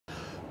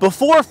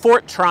Before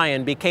Fort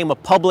Tryon became a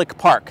public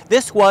park,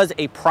 this was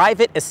a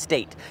private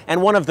estate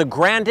and one of the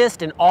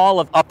grandest in all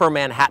of Upper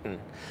Manhattan.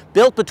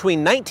 Built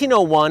between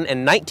 1901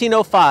 and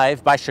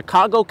 1905 by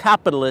Chicago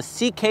capitalist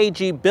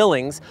C.K.G.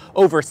 Billings,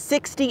 over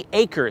 60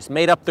 acres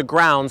made up the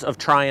grounds of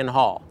Tryon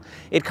Hall.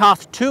 It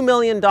cost $2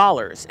 million,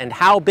 and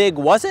how big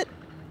was it?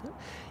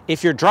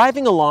 If you're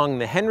driving along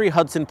the Henry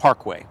Hudson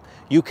Parkway,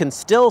 you can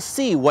still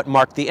see what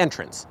marked the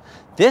entrance.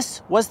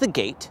 This was the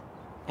gate,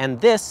 and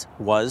this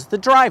was the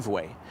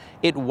driveway.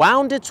 It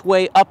wound its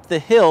way up the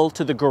hill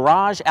to the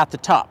garage at the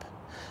top.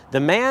 The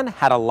man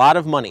had a lot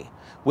of money,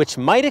 which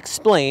might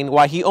explain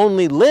why he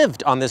only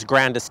lived on this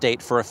grand estate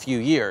for a few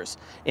years.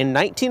 In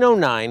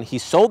 1909, he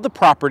sold the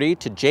property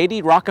to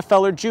J.D.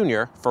 Rockefeller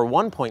Jr. for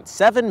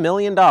 $1.7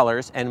 million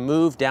and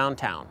moved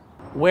downtown.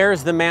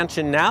 Where's the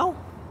mansion now?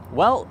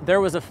 Well,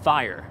 there was a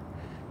fire.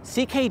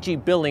 C.K.G.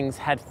 Billings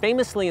had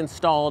famously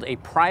installed a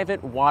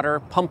private water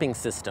pumping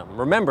system.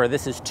 Remember,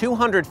 this is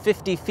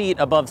 250 feet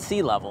above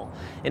sea level.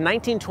 In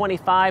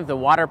 1925, the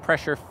water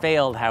pressure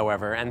failed,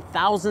 however, and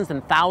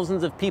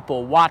thousands of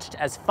people watched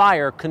as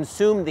fire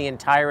consumed the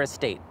entire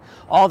estate.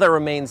 All that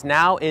remains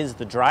now is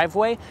the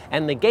driveway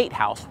and the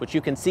gatehouse, which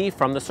you can see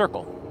from the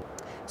circle.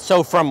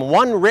 So from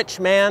one rich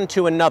man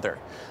to another.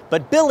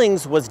 But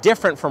Billings was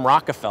different from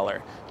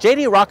Rockefeller.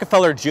 J.D.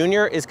 Rockefeller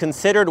Jr. is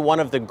considered one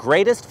of the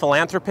greatest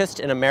philanthropists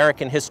in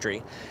American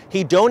history.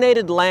 He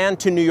donated land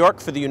to New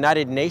York for the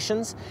United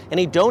Nations, and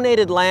he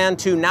donated land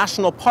to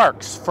national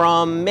parks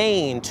from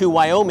Maine to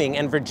Wyoming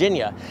and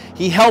Virginia.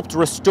 He helped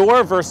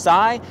restore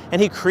Versailles,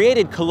 and he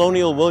created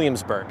Colonial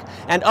Williamsburg.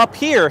 And up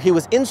here, he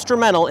was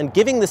instrumental in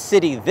giving the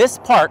city this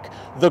park,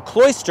 the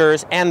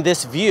cloisters, and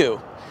this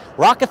view.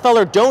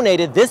 Rockefeller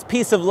donated this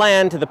piece of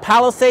land to the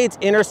Palisades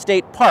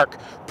Interstate Park,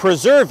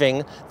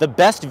 preserving the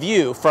best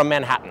view from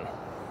Manhattan.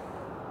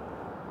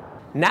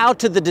 Now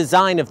to the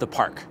design of the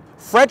park.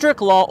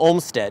 Frederick Law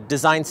Olmsted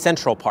designed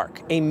Central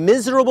Park, a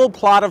miserable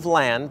plot of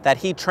land that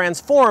he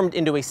transformed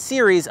into a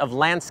series of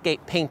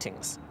landscape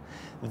paintings.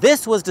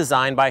 This was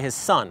designed by his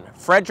son,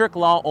 Frederick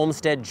Law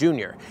Olmsted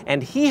Jr.,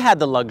 and he had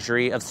the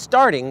luxury of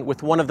starting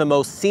with one of the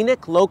most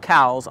scenic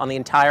locales on the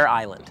entire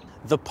island.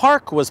 The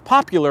park was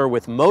popular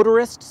with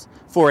motorists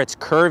for its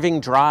curving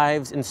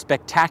drives and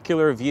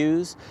spectacular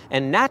views,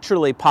 and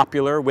naturally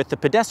popular with the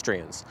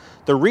pedestrians.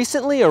 The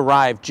recently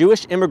arrived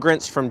Jewish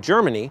immigrants from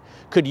Germany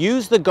could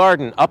use the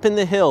garden up in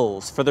the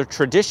hills for the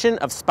tradition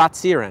of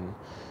spazieren,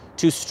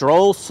 to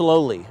stroll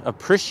slowly,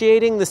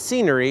 appreciating the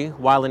scenery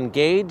while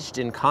engaged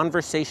in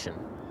conversation.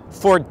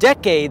 For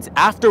decades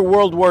after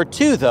World War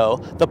II, though,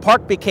 the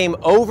park became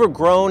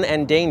overgrown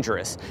and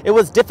dangerous. It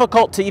was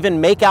difficult to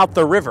even make out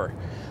the river.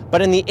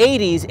 But in the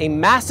 80s, a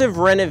massive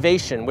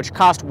renovation, which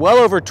cost well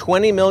over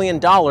 $20 million,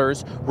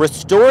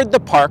 restored the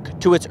park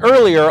to its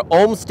earlier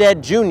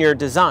Olmsted Jr.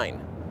 design.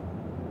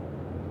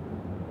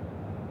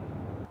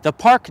 The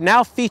park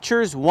now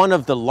features one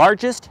of the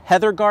largest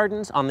heather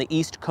gardens on the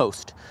East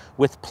Coast,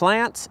 with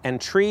plants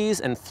and trees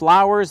and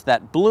flowers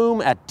that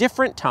bloom at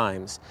different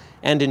times.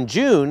 And in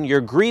June,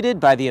 you're greeted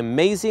by the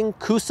amazing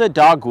Coosa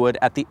dogwood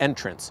at the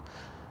entrance.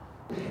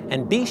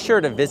 And be sure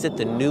to visit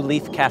the New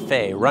Leaf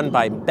Cafe, run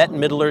by Bette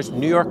Midler's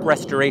New York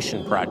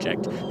Restoration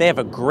Project. They have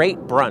a great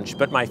brunch,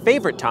 but my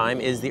favorite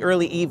time is the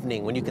early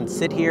evening when you can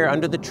sit here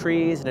under the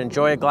trees and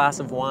enjoy a glass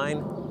of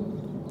wine.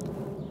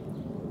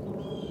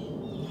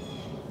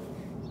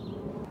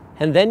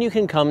 And then you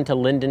can come to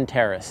Linden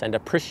Terrace and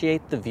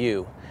appreciate the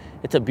view.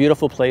 It's a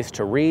beautiful place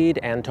to read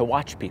and to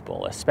watch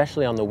people,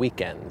 especially on the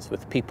weekends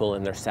with people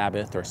in their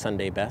Sabbath or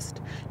Sunday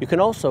best. You can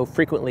also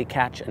frequently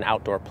catch an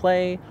outdoor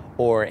play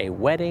or a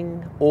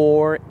wedding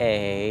or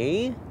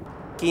a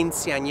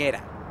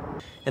quinceañera.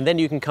 And then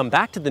you can come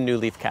back to the New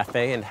Leaf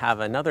Cafe and have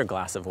another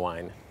glass of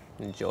wine.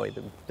 Enjoy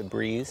the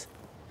breeze.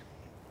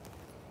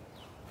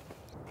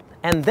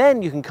 And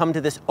then you can come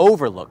to this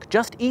overlook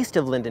just east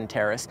of Linden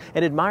Terrace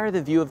and admire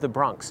the view of the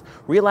Bronx,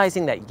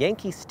 realizing that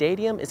Yankee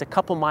Stadium is a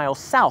couple miles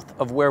south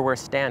of where we're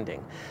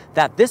standing,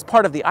 that this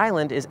part of the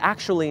island is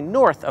actually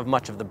north of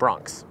much of the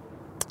Bronx.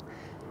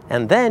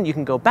 And then you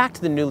can go back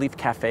to the New Leaf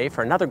Cafe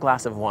for another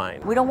glass of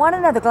wine. We don't want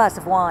another glass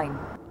of wine.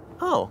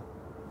 Oh,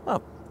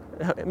 well,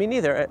 me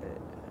neither.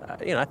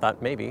 I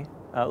thought maybe.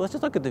 Let's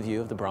just look at the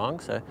view of the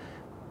Bronx.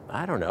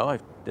 I don't know,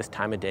 this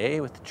time of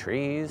day with the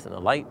trees and the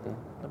light and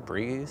the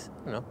breeze,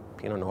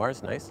 Pinot Noir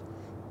is nice.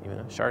 Even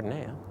a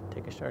Chardonnay, I'll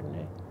take a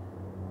Chardonnay.